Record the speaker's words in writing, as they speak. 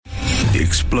The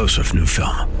explosive new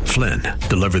film, Flynn,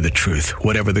 deliver the truth,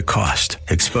 whatever the cost,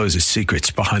 exposes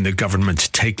secrets behind the government's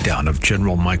takedown of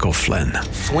General Michael Flynn.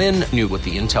 Flynn knew what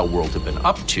the intel world had been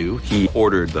up to. He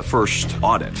ordered the first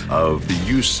audit of the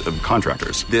use of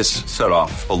contractors. This set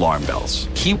off alarm bells.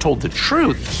 He told the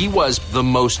truth. He was the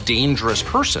most dangerous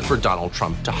person for Donald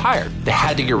Trump to hire. They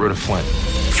had to get rid of Flynn.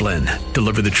 Flynn,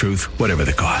 deliver the truth, whatever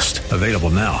the cost. Available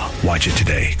now. Watch it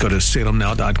today. Go to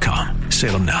salemnow.com.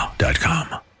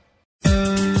 salemnow.com.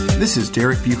 This is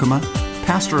Derek Buikema,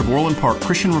 pastor of Orland Park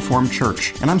Christian Reformed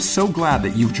Church, and I'm so glad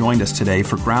that you've joined us today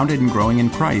for Grounded and Growing in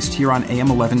Christ here on AM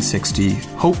 1160,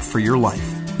 Hope for Your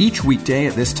Life. Each weekday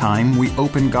at this time, we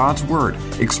open God's Word,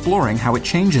 exploring how it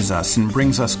changes us and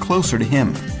brings us closer to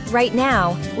Him. Right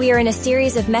now, we are in a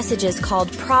series of messages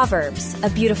called Proverbs, A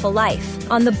Beautiful Life,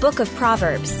 on the book of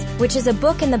Proverbs, which is a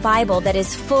book in the Bible that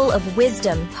is full of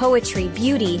wisdom, poetry,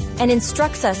 beauty, and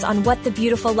instructs us on what the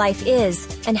beautiful life is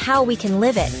and how we can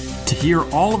live it. To hear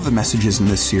all of the messages in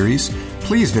this series,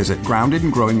 please visit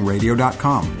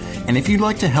groundedandgrowingradio.com. And if you'd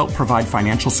like to help provide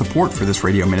financial support for this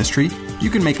radio ministry, you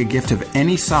can make a gift of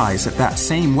any size at that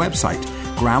same website,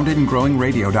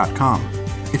 groundedandgrowingradio.com.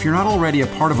 If you're not already a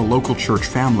part of a local church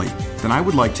family, then I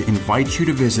would like to invite you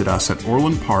to visit us at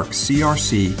Orland Park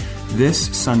CRC this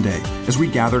Sunday as we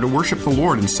gather to worship the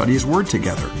Lord and study His Word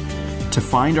together. To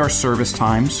find our service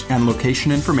times and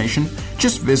location information,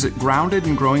 just visit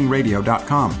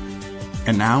groundedandgrowingradio.com.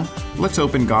 And now, let's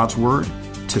open God's Word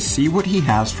to see what He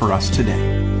has for us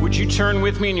today. Would you turn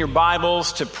with me in your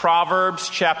Bibles to Proverbs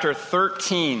chapter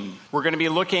 13? We're going to be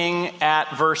looking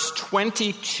at verse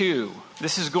 22.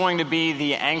 This is going to be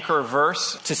the anchor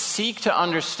verse to seek to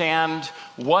understand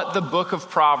what the book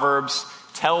of Proverbs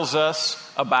tells us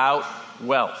about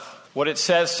wealth, what it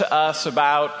says to us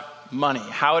about money,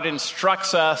 how it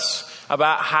instructs us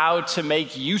about how to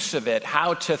make use of it,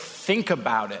 how to think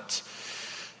about it.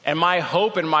 And my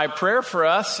hope and my prayer for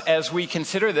us as we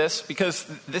consider this, because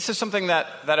this is something that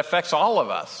affects all of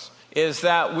us, is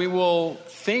that we will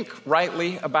think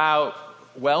rightly about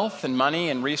wealth and money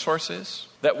and resources,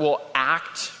 that will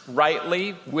act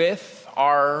rightly with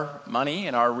our money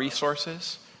and our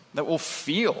resources, that will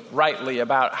feel rightly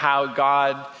about how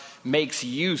God makes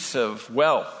use of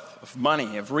wealth, of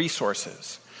money, of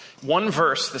resources. One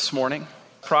verse this morning,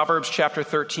 Proverbs chapter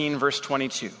 13, verse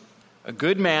 22. A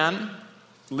good man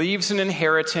leaves an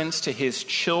inheritance to his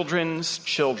children's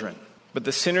children, but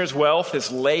the sinner's wealth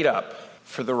is laid up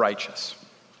for the righteous.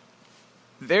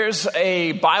 There's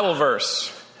a Bible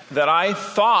verse that I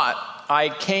thought I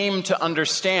came to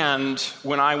understand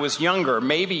when I was younger.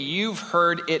 Maybe you've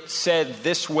heard it said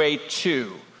this way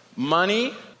too.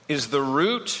 Money is the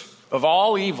root of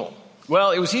all evil.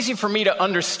 Well, it was easy for me to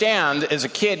understand as a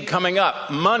kid coming up.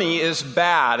 Money is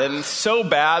bad, and so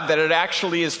bad that it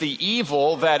actually is the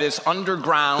evil that is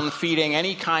underground, feeding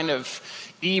any kind of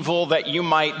evil that you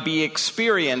might be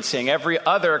experiencing, every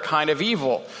other kind of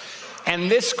evil.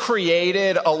 And this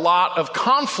created a lot of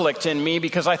conflict in me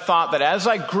because I thought that as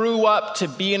I grew up to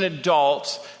be an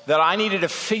adult, that I needed to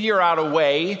figure out a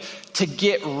way to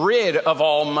get rid of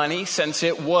all money since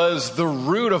it was the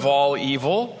root of all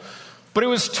evil. But it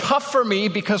was tough for me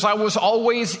because I was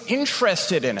always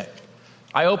interested in it.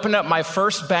 I opened up my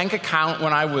first bank account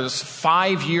when I was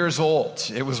 5 years old.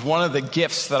 It was one of the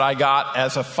gifts that I got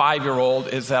as a 5-year-old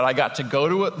is that I got to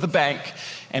go to the bank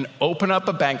and open up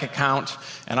a bank account,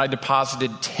 and I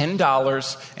deposited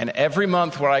 $10, and every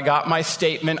month when I got my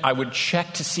statement, I would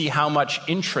check to see how much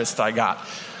interest I got.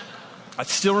 I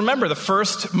still remember the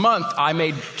first month I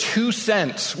made 2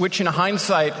 cents, which in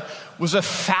hindsight was a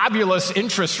fabulous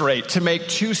interest rate to make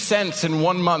 2 cents in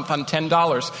 1 month on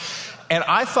 $10. And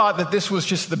I thought that this was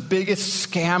just the biggest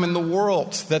scam in the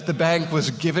world, that the bank was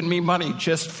giving me money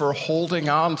just for holding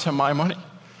on to my money.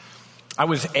 I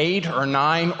was 8 or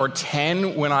 9 or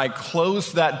 10 when I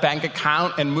closed that bank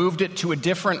account and moved it to a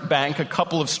different bank a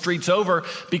couple of streets over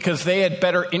because they had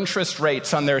better interest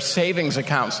rates on their savings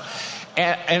accounts.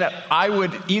 And I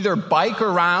would either bike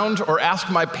around or ask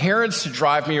my parents to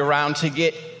drive me around to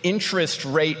get interest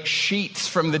rate sheets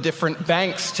from the different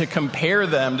banks to compare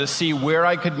them to see where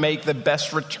I could make the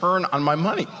best return on my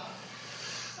money.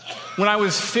 When I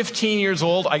was 15 years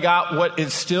old, I got what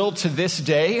is still to this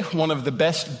day one of the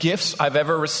best gifts I've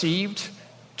ever received,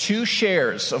 2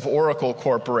 shares of Oracle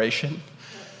Corporation.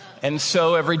 And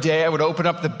so every day I would open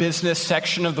up the business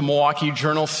section of the Milwaukee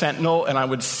Journal-Sentinel and I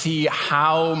would see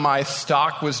how my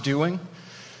stock was doing.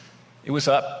 It was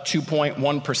up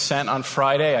 2.1% on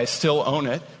Friday. I still own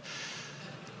it.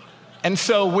 And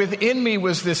so within me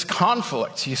was this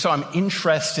conflict. So I'm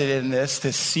interested in this.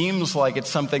 This seems like it's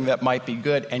something that might be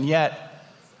good. And yet,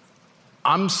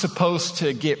 I'm supposed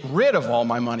to get rid of all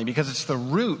my money because it's the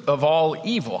root of all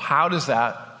evil. How does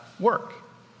that work?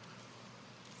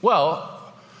 Well,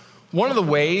 one of the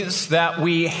ways that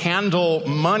we handle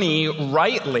money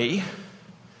rightly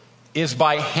is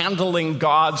by handling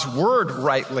God's word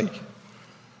rightly.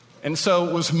 And so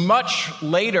it was much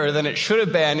later than it should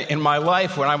have been in my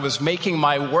life when I was making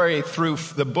my way through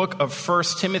the book of 1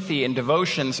 Timothy in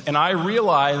devotions, and I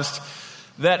realized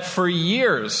that for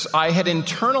years I had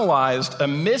internalized a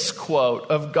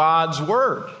misquote of God's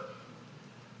word.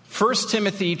 1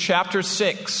 Timothy chapter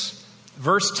 6,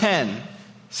 verse 10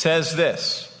 says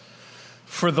this: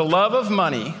 "For the love of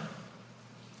money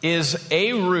is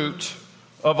a root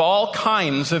of all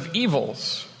kinds of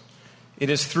evils. It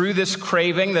is through this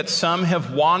craving that some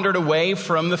have wandered away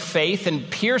from the faith and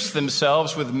pierced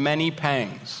themselves with many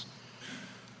pangs."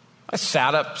 I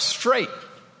sat up straight.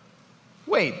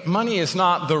 Wait, money is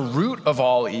not the root of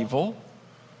all evil,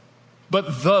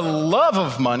 but the love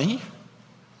of money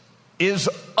is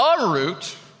a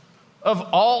root of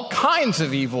all kinds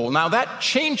of evil. Now that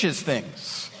changes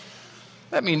things.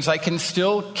 That means I can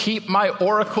still keep my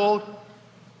Oracle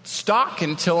stock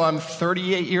until I'm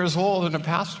 38 years old and a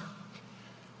pastor.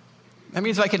 That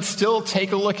means I can still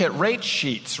take a look at rate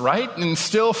sheets, right? And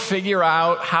still figure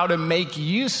out how to make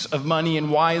use of money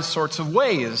in wise sorts of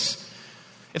ways.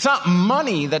 It's not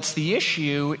money that's the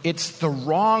issue, it's the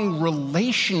wrong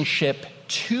relationship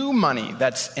to money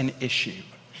that's an issue.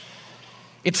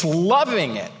 It's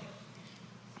loving it.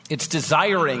 It's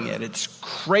desiring it. It's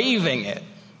craving it.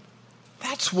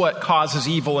 That's what causes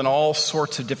evil in all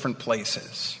sorts of different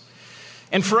places.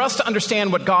 And for us to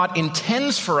understand what God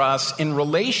intends for us in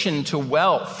relation to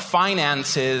wealth,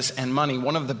 finances, and money,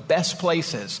 one of the best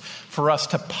places for us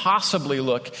to possibly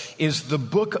look is the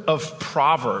book of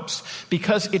Proverbs,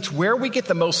 because it's where we get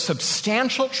the most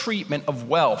substantial treatment of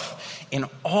wealth in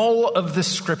all of the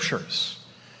scriptures.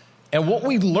 And what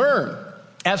we learn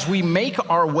as we make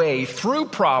our way through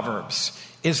Proverbs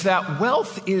is that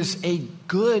wealth is a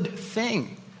good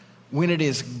thing when it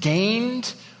is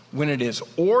gained, when it is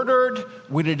ordered,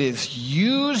 when it is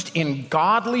used in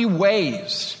godly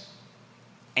ways.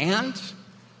 And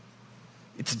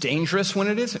it's dangerous when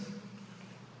it isn't.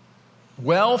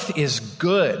 Wealth is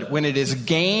good when it is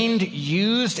gained,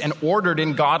 used, and ordered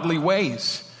in godly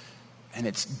ways. And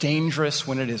it's dangerous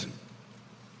when it isn't.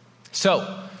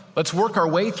 So, let's work our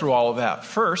way through all of that.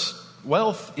 First,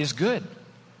 wealth is good.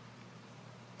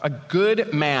 A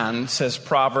good man, says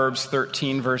Proverbs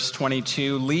 13, verse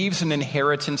 22, leaves an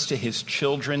inheritance to his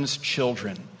children's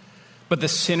children, but the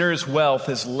sinner's wealth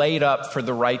is laid up for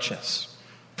the righteous.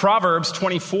 Proverbs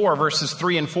 24, verses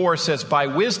 3 and 4 says, "By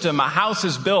wisdom a house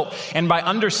is built, and by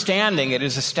understanding it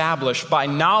is established. By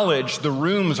knowledge the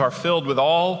rooms are filled with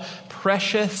all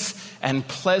precious and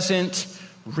pleasant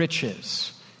riches."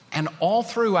 And all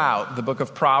throughout the book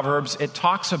of Proverbs, it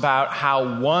talks about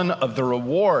how one of the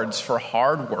rewards for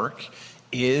hard work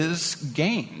is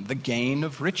gain, the gain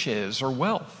of riches or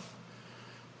wealth.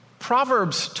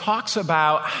 Proverbs talks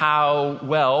about how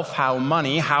wealth, how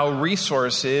money, how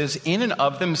resources in and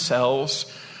of themselves,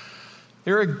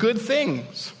 they're good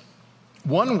things.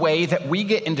 One way that we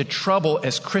get into trouble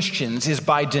as Christians is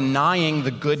by denying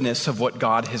the goodness of what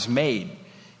God has made.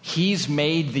 He's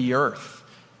made the earth.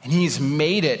 And he's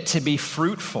made it to be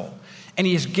fruitful. And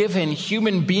he's given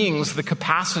human beings the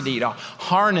capacity to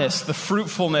harness the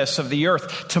fruitfulness of the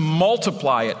earth, to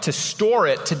multiply it, to store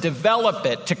it, to develop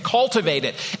it, to cultivate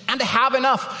it, and to have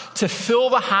enough to fill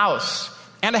the house,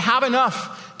 and to have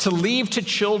enough to leave to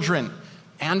children,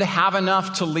 and to have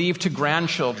enough to leave to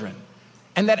grandchildren.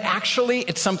 And that actually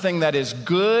it's something that is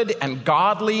good and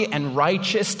godly and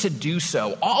righteous to do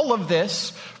so. All of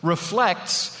this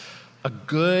reflects a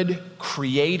good,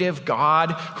 creative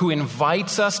God who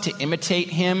invites us to imitate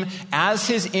him as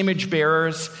his image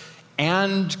bearers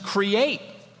and create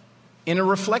in a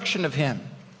reflection of him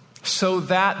so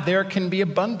that there can be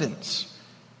abundance,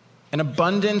 an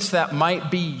abundance that might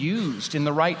be used in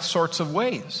the right sorts of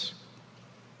ways.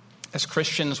 As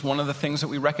Christians, one of the things that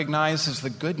we recognize is the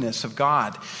goodness of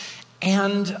God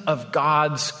and of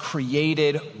God's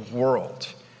created world.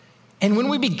 And when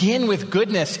we begin with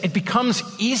goodness, it becomes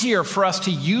easier for us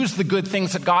to use the good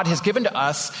things that God has given to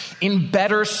us in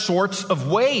better sorts of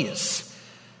ways.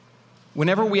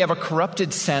 Whenever we have a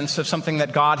corrupted sense of something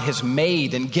that God has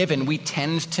made and given, we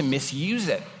tend to misuse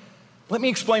it. Let me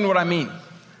explain what I mean.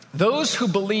 Those who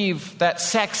believe that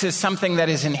sex is something that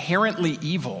is inherently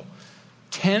evil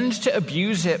tend to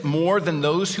abuse it more than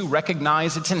those who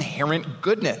recognize its inherent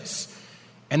goodness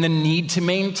and the need to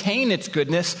maintain its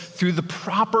goodness through the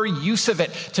proper use of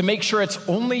it, to make sure it's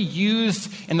only used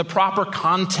in the proper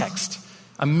context.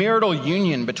 a marital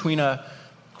union between a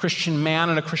Christian man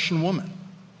and a Christian woman.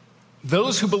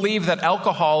 Those who believe that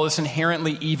alcohol is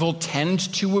inherently evil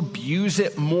tend to abuse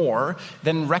it more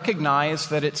than recognize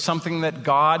that it's something that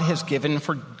God has given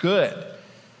for good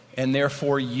and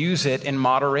therefore use it in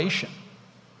moderation.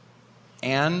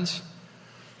 And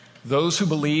those who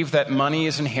believe that money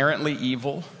is inherently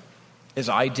evil, as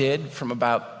I did from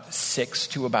about 6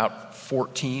 to about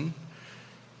 14,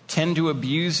 tend to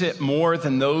abuse it more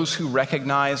than those who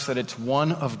recognize that it's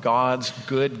one of God's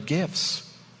good gifts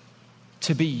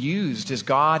to be used as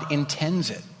God intends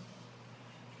it.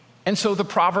 And so the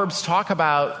Proverbs talk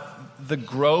about the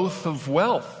growth of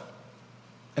wealth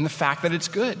and the fact that it's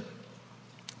good.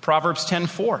 Proverbs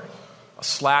 10:4, a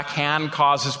slack hand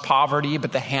causes poverty,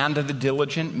 but the hand of the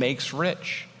diligent makes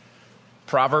rich.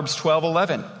 Proverbs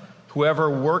 12:11, whoever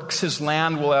works his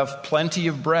land will have plenty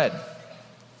of bread,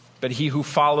 but he who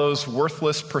follows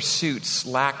worthless pursuits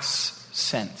lacks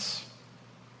sense.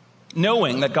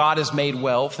 Knowing that God has made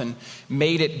wealth and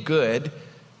made it good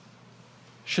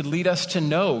should lead us to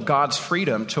know God's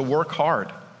freedom to work hard,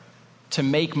 to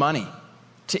make money,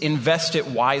 to invest it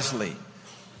wisely,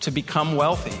 to become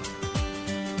wealthy.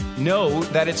 Know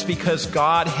that it's because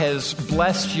God has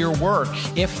blessed your work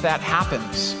if that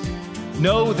happens.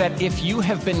 Know that if you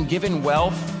have been given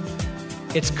wealth,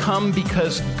 it's come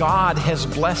because God has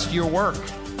blessed your work.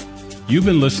 You've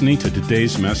been listening to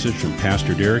today's message from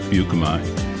Pastor Derek Buikema.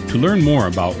 To learn more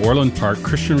about Orland Park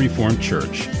Christian Reformed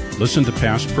Church, listen to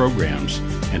past programs,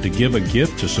 and to give a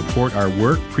gift to support our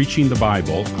work preaching the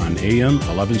Bible on AM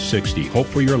 1160 Hope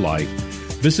for Your Life,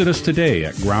 visit us today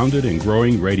at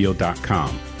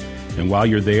groundedandgrowingradio.com. And while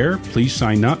you're there, please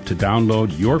sign up to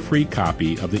download your free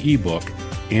copy of the ebook,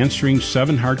 Answering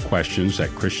 7 Hard Questions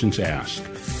That Christians Ask.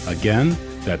 Again,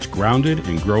 that's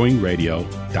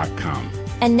groundedandgrowingradio.com.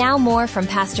 And now more from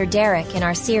Pastor Derek in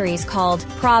our series called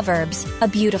Proverbs, A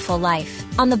Beautiful Life,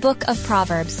 on the book of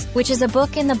Proverbs, which is a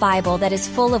book in the Bible that is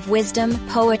full of wisdom,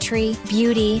 poetry,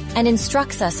 beauty, and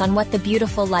instructs us on what the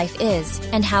beautiful life is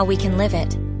and how we can live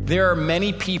it. There are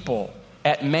many people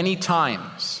at many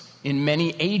times, in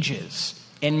many ages,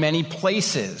 in many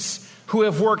places, who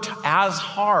have worked as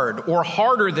hard or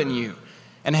harder than you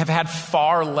and have had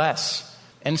far less.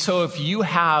 And so if you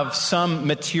have some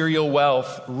material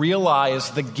wealth,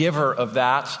 realize the giver of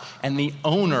that and the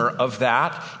owner of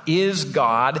that is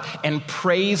God, and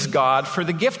praise God for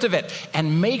the gift of it.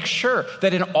 And make sure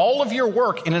that in all of your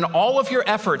work and in all of your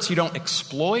efforts, you don't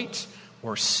exploit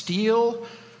or steal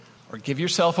or give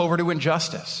yourself over to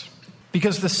injustice.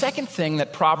 Because the second thing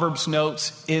that Proverbs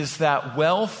notes is that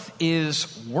wealth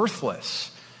is worthless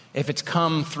if it's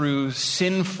come through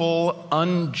sinful,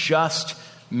 unjust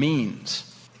means.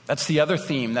 That's the other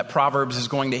theme that Proverbs is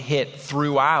going to hit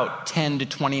throughout 10 to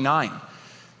 29.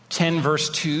 10 verse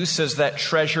 2 says that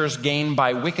treasures gained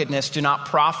by wickedness do not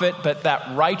profit, but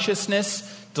that righteousness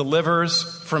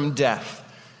delivers from death.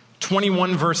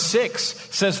 21 verse 6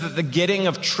 says that the getting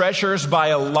of treasures by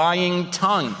a lying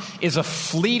tongue is a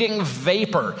fleeting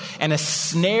vapor and a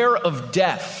snare of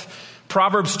death.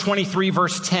 Proverbs 23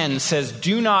 verse 10 says,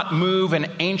 do not move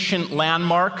an ancient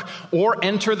landmark or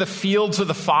enter the fields of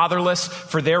the fatherless,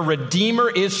 for their Redeemer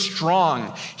is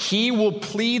strong. He will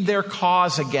plead their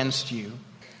cause against you.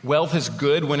 Wealth is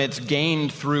good when it's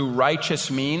gained through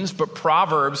righteous means, but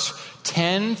Proverbs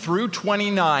 10 through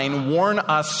 29 warn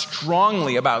us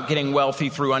strongly about getting wealthy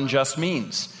through unjust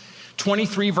means.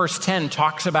 23 verse 10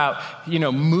 talks about,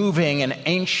 moving an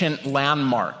ancient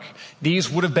landmark. These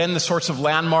would have been the sorts of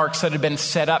landmarks that had been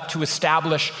set up to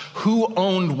establish who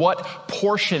owned what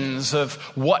portions of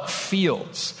what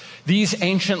fields. These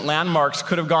ancient landmarks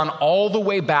could have gone all the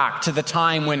way back to the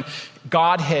time when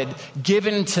God had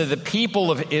given to the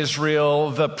people of Israel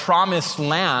the promised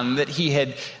land that he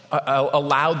had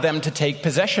allowed them to take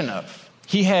possession of.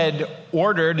 He had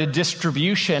ordered a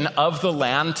distribution of the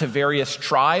land to various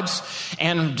tribes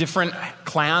and different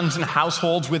clans and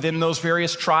households within those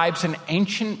various tribes, and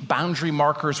ancient boundary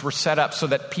markers were set up so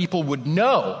that people would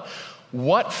know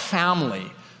what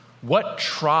family, what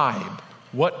tribe,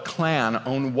 what clan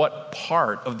owned what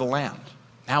part of the land.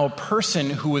 Now, a person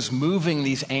who was moving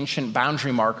these ancient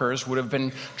boundary markers would have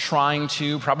been trying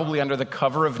to, probably under the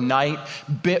cover of night,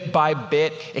 bit by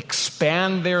bit,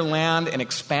 expand their land and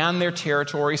expand their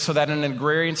territory so that in an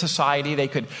agrarian society they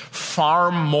could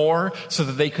farm more, so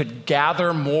that they could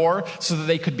gather more, so that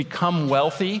they could become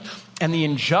wealthy. And the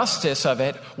injustice of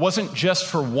it wasn't just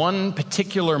for one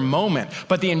particular moment,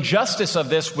 but the injustice of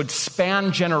this would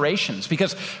span generations.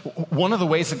 Because one of the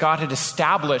ways that God had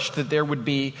established that there would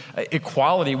be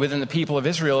equality within the people of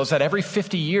Israel is that every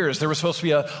 50 years there was supposed to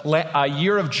be a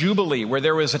year of Jubilee, where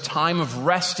there was a time of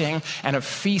resting and of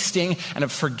feasting and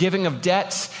of forgiving of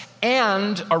debts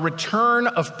and a return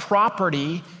of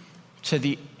property to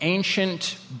the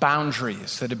ancient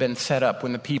boundaries that had been set up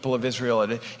when the people of Israel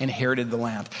had inherited the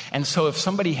land. And so if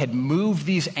somebody had moved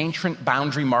these ancient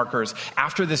boundary markers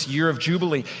after this year of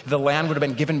Jubilee, the land would have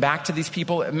been given back to these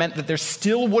people. It meant that there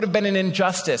still would have been an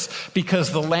injustice,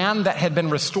 because the land that had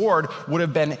been restored would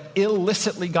have been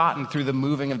illicitly gotten through the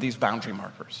moving of these boundary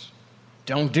markers.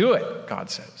 Don't do it,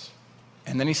 God says.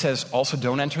 And then he says, also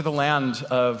don't enter the land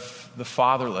of the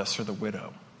fatherless or the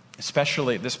widow.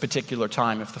 Especially at this particular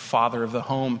time, if the father of the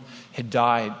home had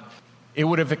died, it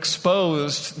would have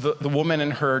exposed the woman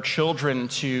and her children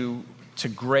to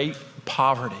great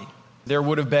poverty. There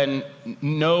would have been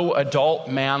no adult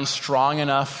man strong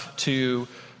enough to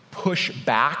push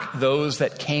back those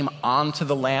that came onto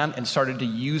the land and started to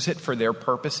use it for their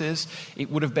purposes. It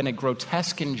would have been a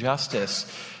grotesque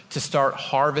injustice to start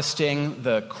harvesting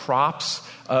the crops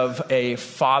of a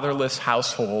fatherless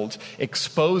household,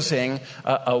 exposing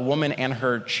a woman and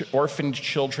her orphaned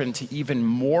children to even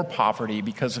more poverty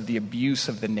because of the abuse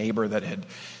of the neighbor that had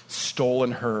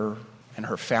stolen her and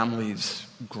her family's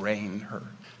grain, her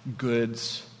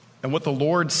goods. And what the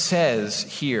Lord says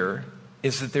here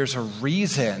is that there's a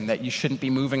reason that you shouldn't be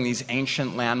moving these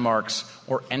ancient landmarks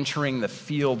or entering the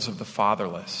fields of the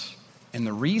fatherless. And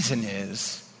the reason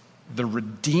is the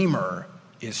Redeemer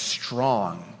is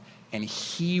strong, and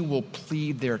he will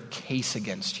plead their case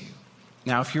against you.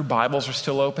 Now, if your Bibles are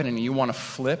still open and you want to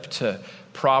flip to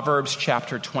Proverbs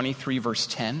chapter 23, verse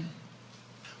 10,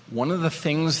 one of the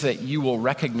things that you will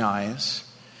recognize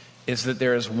is that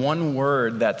there is one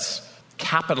word that's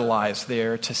capitalized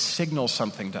there to signal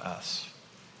something to us.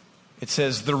 It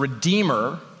says the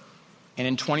Redeemer, and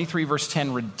in 23, verse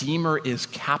 10, Redeemer is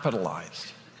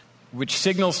capitalized, which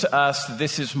signals to us that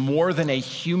this is more than a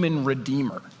human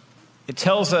redeemer. It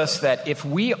tells us that if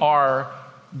we are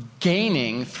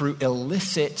gaining through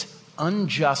illicit,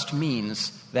 unjust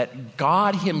means, that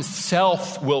God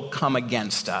himself will come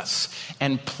against us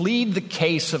and plead the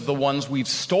case of the ones we've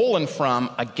stolen from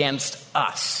against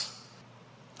us.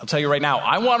 I'll tell you right now,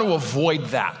 I want to avoid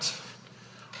that.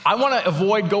 I want to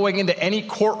avoid going into any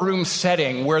courtroom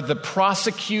setting where the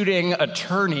prosecuting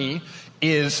attorney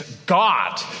is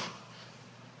God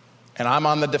and I'm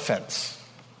on the defense,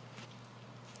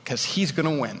 because he's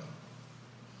going to win.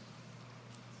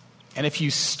 And if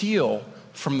you steal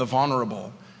from the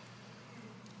vulnerable,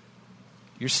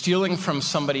 you're stealing from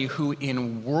somebody who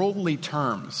in worldly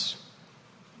terms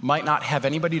might not have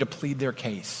anybody to plead their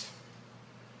case.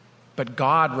 But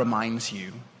God reminds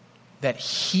you that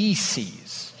he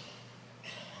sees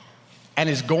and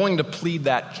is going to plead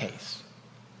that case.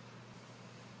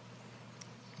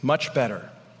 Much better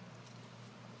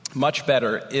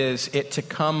is it to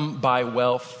come by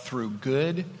wealth through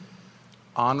good,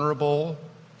 honorable,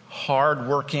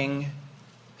 hardworking,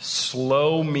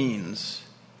 slow means.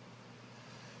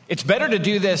 It's better to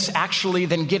do this actually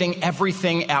than getting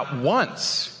everything at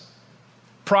once.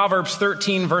 Proverbs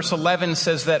 13 verse 11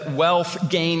 says that wealth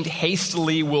gained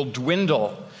hastily will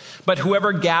dwindle, but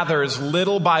whoever gathers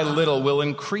little by little will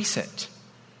increase it.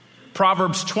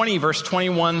 Proverbs 20 verse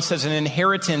 21 says an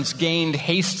inheritance gained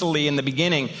hastily in the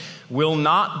beginning will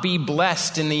not be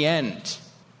blessed in the end.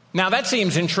 Now that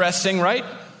seems interesting, right?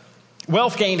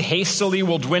 Wealth gained hastily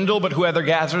will dwindle, but whoever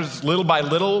gathers little by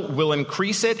little will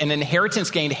increase it. An inheritance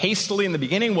gained hastily in the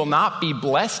beginning will not be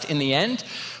blessed in the end.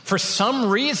 For some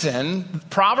reason,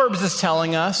 Proverbs is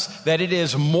telling us that it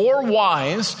is more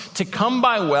wise to come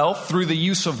by wealth through the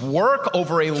use of work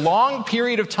over a long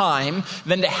period of time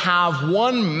than to have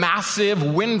one massive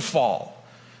windfall.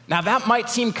 Now that might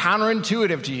seem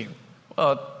counterintuitive to you.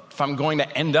 Well, if I'm going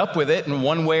to end up with it in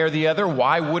one way or the other,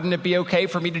 why wouldn't it be okay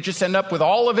for me to just end up with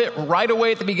all of it right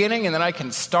away at the beginning and then I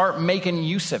can start making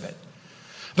use of it?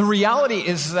 The reality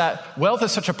is that wealth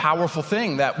is such a powerful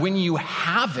thing that when you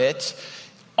have it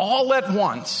all at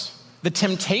once, the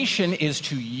temptation is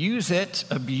to use it,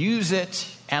 abuse it,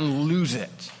 and lose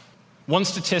it. One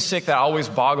statistic that always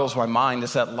boggles my mind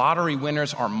is that lottery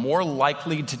winners are more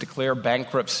likely to declare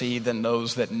bankruptcy than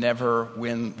those that never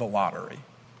win the lottery.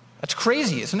 That's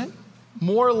crazy, isn't it?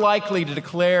 More likely to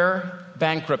declare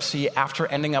bankruptcy after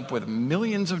ending up with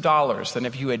millions of dollars than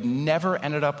if you had never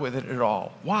ended up with it at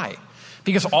all. Why?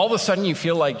 Because all of a sudden you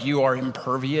feel like you are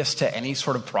impervious to any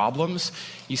sort of problems.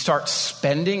 You start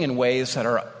spending in ways that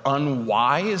are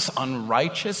unwise,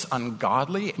 unrighteous,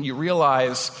 ungodly, and you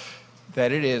realize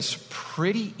that it is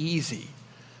pretty easy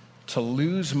to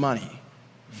lose money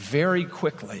very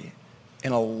quickly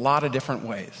in a lot of different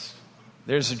ways.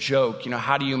 There's a joke,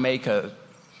 how do you make a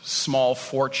small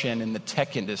fortune in the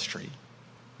tech industry?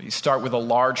 You start with a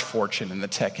large fortune in the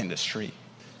tech industry.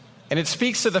 And it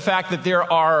speaks to the fact that there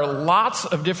are lots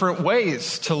of different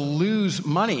ways to lose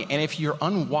money. And if you're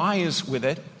unwise with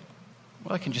it,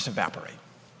 well, it can just evaporate.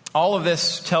 All of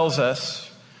this tells us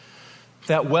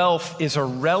that wealth is a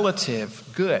relative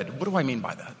good. What do I mean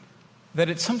by that? That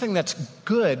it's something that's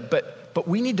good, but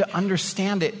we need to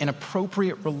understand it in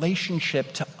appropriate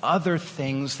relationship to other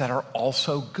things that are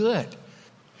also good.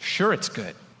 Sure, it's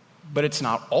good, but it's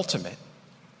not ultimate.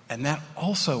 And that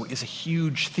also is a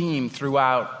huge theme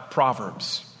throughout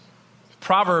Proverbs.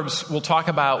 Proverbs will talk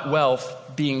about wealth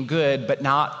being good, but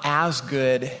not as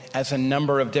good as a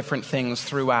number of different things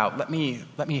throughout. Let me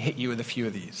hit you with a few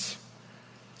of these.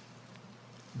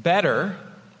 Better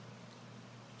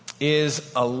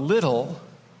is a little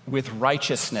with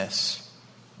righteousness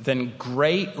than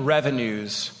great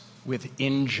revenues with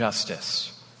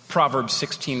injustice. Proverbs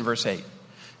 16, verse 8.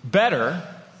 Better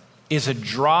is a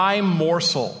dry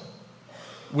morsel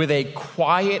with a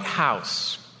quiet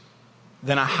house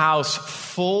than a house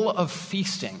full of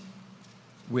feasting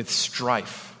with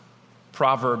strife.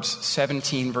 Proverbs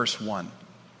 17, verse 1.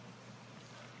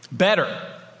 Better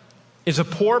is a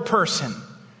poor person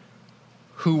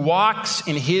who walks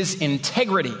in his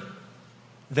integrity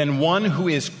than one who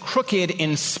is crooked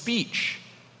in speech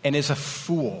and is a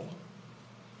fool.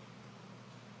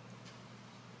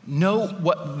 Know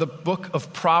what the book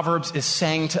of Proverbs is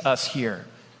saying to us here,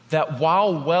 that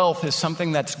while wealth is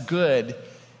something that's good,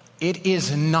 it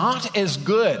is not as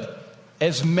good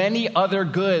as many other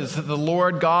goods that the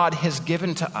Lord God has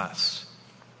given to us.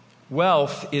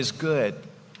 Wealth is good,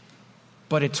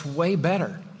 but it's way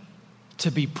better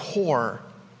to be poor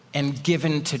and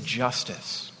given to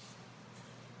justice.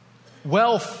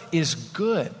 Wealth is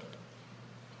good,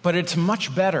 but it's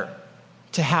much better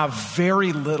to have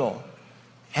very little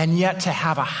and yet to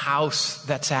have a house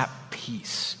that's at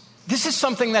peace. This is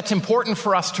something that's important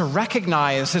for us to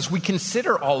recognize as we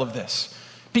consider all of this,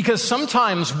 because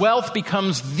sometimes wealth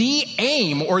becomes the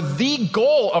aim or the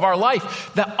goal of our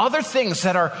life, that other things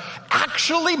that are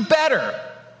actually better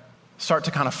start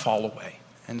to kind of fall away.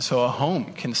 And so a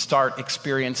home can start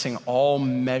experiencing all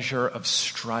measure of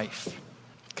strife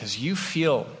because you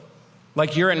feel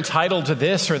like you're entitled to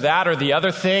this or that or the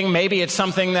other thing. Maybe it's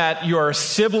something that your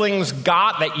siblings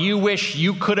got that you wish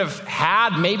you could have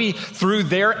had, maybe through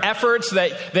their efforts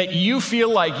that you feel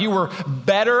like you were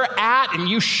better at and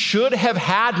you should have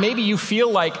had. Maybe you feel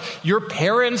like your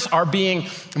parents are being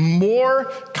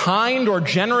more kind or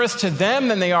generous to them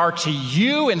than they are to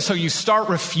you, and so you start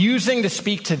refusing to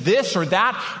speak to this or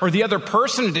that or the other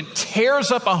person, and it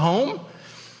tears up a home.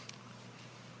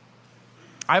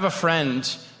 I have a friend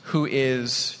who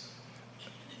is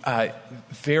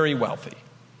very wealthy.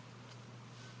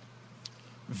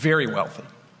 Very wealthy.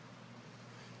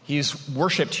 He's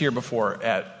worshiped here before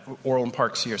at Orland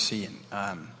Park CRC.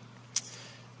 And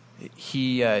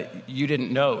you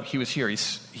didn't know he was here.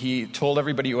 He told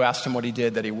everybody who asked him what he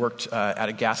did that he worked at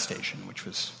a gas station, which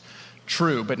was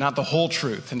true, but not the whole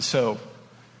truth. And so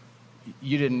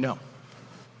you didn't know.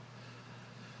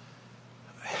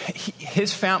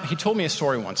 He told me a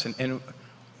story once, and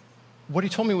what he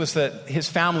told me was that his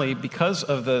family, because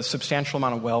of the substantial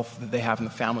amount of wealth that they have in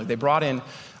the family, they brought in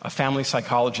a family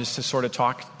psychologist to sort of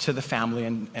talk to the family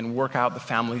and work out the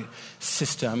family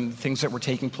system, things that were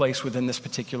taking place within this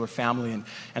particular family.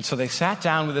 And so they sat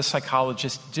down with this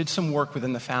psychologist, did some work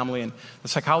within the family, and the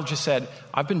psychologist said,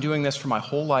 I've been doing this for my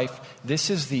whole life. This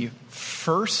is the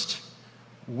first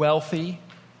wealthy,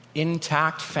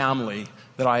 intact family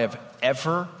that I have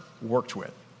ever worked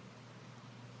with.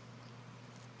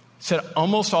 Said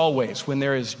almost always when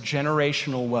there is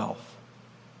generational wealth,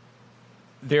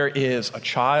 there is a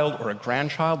child or a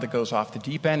grandchild that goes off the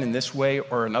deep end in this way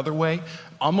or another way.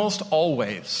 Almost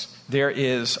always there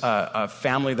is a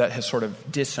family that has sort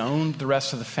of disowned the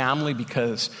rest of the family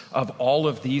because of all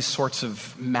of these sorts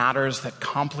of matters that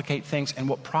complicate things. And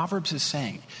what Proverbs is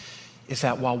saying is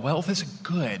that while wealth is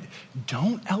good,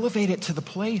 don't elevate it to the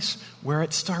place where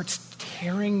it starts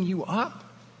tearing you up.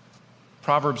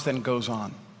 Proverbs then goes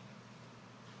on.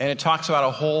 And it talks about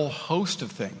a whole host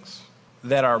of things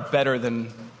that are better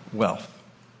than wealth.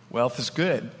 Wealth is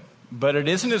good, but it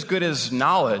isn't as good as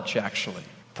knowledge, actually.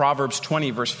 Proverbs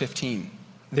 20, verse 15.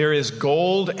 There is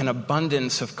gold and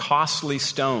abundance of costly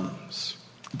stones,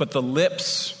 but the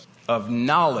lips of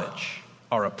knowledge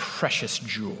are a precious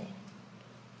jewel.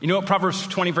 You know what Proverbs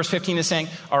 20, verse 15 is saying?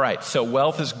 All right, so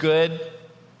wealth is good,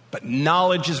 but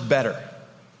knowledge is better.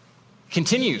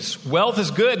 Continues, wealth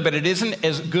is good, but it isn't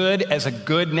as good as a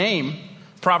good name.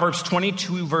 Proverbs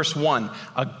 22, verse 1.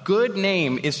 A good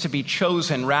name is to be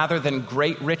chosen rather than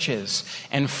great riches,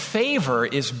 and favor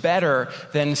is better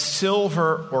than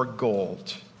silver or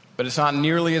gold. But it's not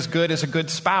nearly as good as a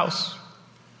good spouse.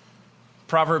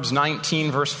 Proverbs 19,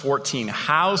 verse 14.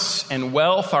 House and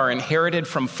wealth are inherited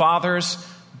from fathers,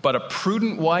 but a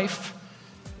prudent wife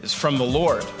is from the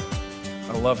Lord.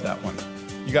 I love that one.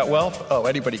 You got wealth? Oh,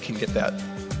 anybody can get that.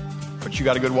 But you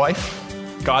got a good wife?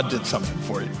 God did something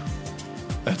for you.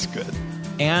 That's good.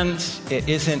 And it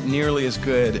isn't nearly as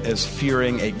good as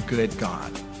fearing a good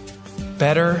God.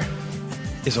 Better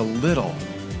is a little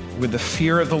with the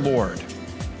fear of the Lord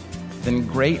than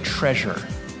great treasure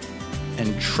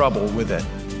and trouble with it.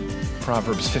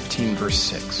 Proverbs 15, verse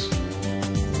 6.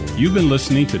 You've been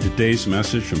listening to today's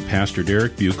message from Pastor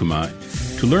Derek Buikema.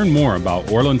 To learn more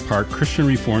about Orland Park Christian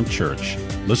Reformed Church,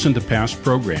 listen to past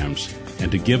programs,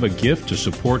 and to give a gift to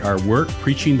support our work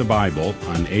preaching the Bible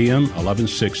on AM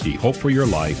 1160, Hope for Your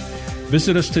Life,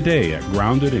 visit us today at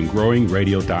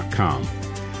groundedandgrowingradio.com.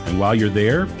 And while you're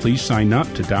there, please sign up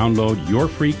to download your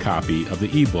free copy of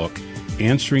the ebook,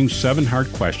 Answering 7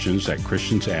 Hard Questions That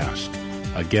Christians Ask.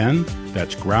 Again,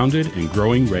 that's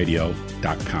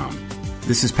groundedandgrowingradio.com.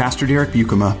 This is Pastor Derek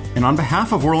Buikema, and on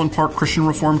behalf of Orland Park Christian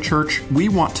Reformed Church, we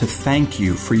want to thank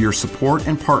you for your support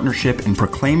and partnership in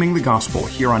proclaiming the gospel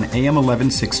here on AM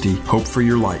 1160, Hope for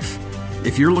Your Life.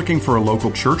 If you're looking for a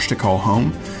local church to call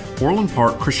home, Orland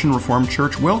Park Christian Reformed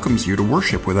Church welcomes you to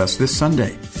worship with us this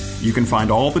Sunday. You can find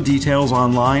all the details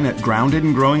online at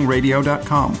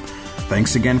groundedandgrowingradio.com.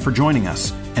 Thanks again for joining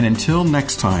us, and until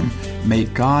next time, may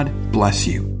God bless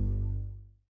you.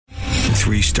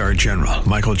 3-star General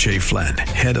Michael J. Flynn,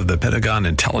 head of the Pentagon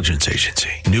Intelligence Agency,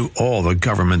 knew all the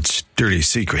government's dirty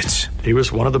secrets. He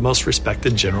was one of the most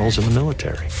respected generals in the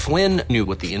military. Flynn knew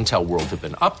what the intel world had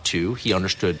been up to. He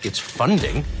understood its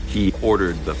funding. He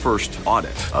ordered the first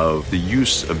audit of the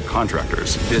use of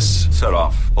contractors. This set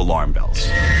off alarm bells.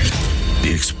 The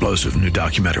explosive new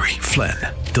documentary, Flynn,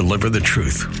 Deliver the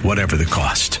Truth, Whatever the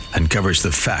Cost, uncovers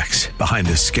the facts behind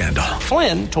this scandal.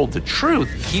 Flynn told the truth.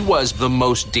 He was the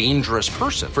most dangerous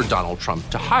person for Donald Trump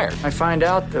to hire. I find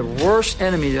out the worst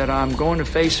enemy that I'm going to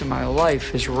face in my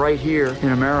life is right here in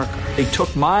America. They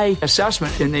took my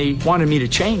assessment and they wanted me to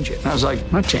change it. And I was like,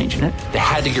 I'm not changing it. They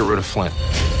had to get rid of Flynn.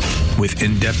 With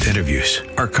in-depth interviews,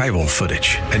 archival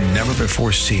footage, and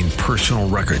never-before-seen personal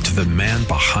records of the man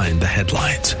behind the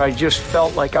headlines. I just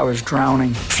felt like I was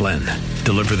drowning. Flynn,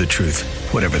 Deliver the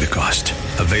Truth, Whatever the Cost.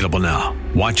 Available now.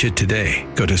 Watch it today.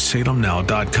 Go to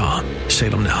salemnow.com.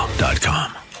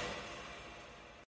 salemnow.com.